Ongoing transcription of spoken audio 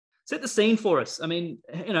set the scene for us. I mean,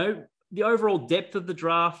 the overall depth of the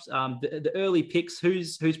draft, the early picks,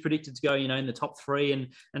 who's predicted to go, in the top 3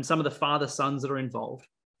 and some of the father sons that are involved.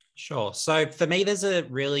 Sure. So for me, there's a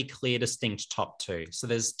really clear, distinct top 2. So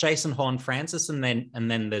there's Jason Horne-Francis and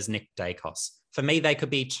then there's Nick Dacos. For me, they could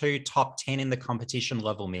be 2 top 10 in the competition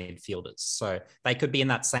level midfielders. So they could be in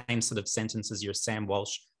that same sort of sentence as your Sam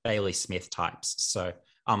Walsh, Bailey Smith types. So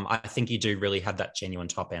I think you do really have that genuine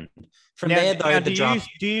top end. From there, though, do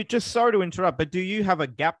you just, sorry to interrupt, but do you have a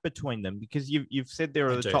gap between them? Because you've said there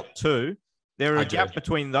are the top 2. There are a gap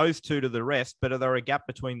between those 2 to the rest, but are there a gap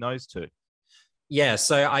between those 2? Yeah,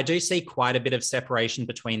 so I do see quite a bit of separation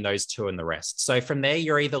between those 2 and the rest. So from there,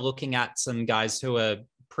 you're either looking at some guys who are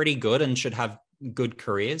pretty good and should have good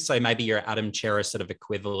careers. So maybe your Adam Chera sort of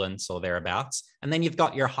equivalents or thereabouts. And then you've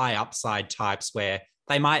got your high upside types where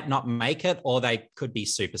they might not make it or they could be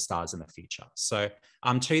superstars in the future. So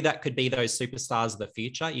 2 that could be those superstars of the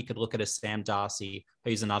future. You could look at a Sam Darcy,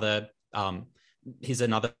 who's he's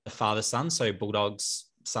another father son. So Bulldogs,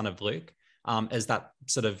 son of Luke. As that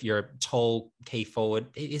sort of your tall key forward.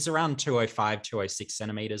 He's around 205, 206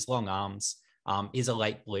 centimeters, long arms. Is a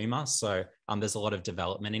late bloomer. So there's a lot of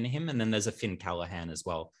development in him. And then there's a Finn Callahan as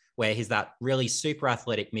well, where he's that really super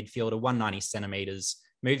athletic midfielder, 190 centimeters,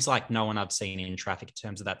 moves like no one I've seen in traffic in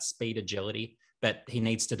terms of that speed, agility, but he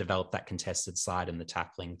needs to develop that contested side and the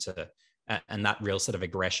tackling and that real sort of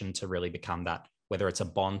aggression to really become that, whether it's a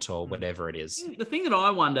Bont or whatever it is. The thing that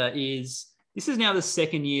I wonder is, this is now the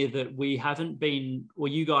second year that we haven't been, or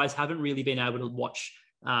you guys haven't really been able to watch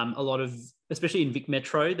a lot of, especially in Vic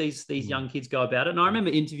Metro, these young kids go about it. And I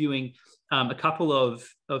remember interviewing a couple of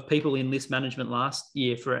people in list management last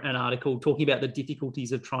year for an article talking about the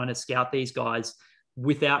difficulties of trying to scout these guys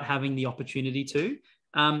without having the opportunity to.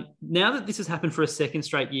 Now that this has happened for a second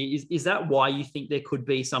straight year, is that why you think there could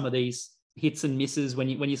be some of these hits and misses when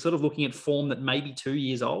you're sort of looking at form that may be 2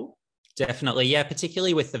 years old? Definitely. Yeah.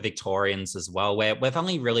 Particularly with the Victorians as well, where we've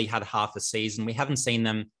only really had half a season. We haven't seen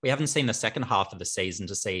the second half of the season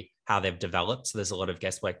to see how they've developed. So there's a lot of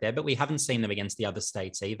guesswork there, but we haven't seen them against the other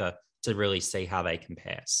states either to really see how they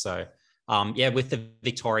compare. So with the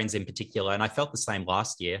Victorians in particular, and I felt the same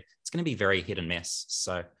last year, it's going to be very hit and miss.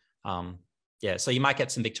 So so you might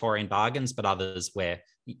get some Victorian bargains, but others where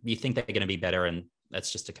you think they're going to be better and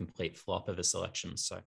that's just a complete flop of a selection. So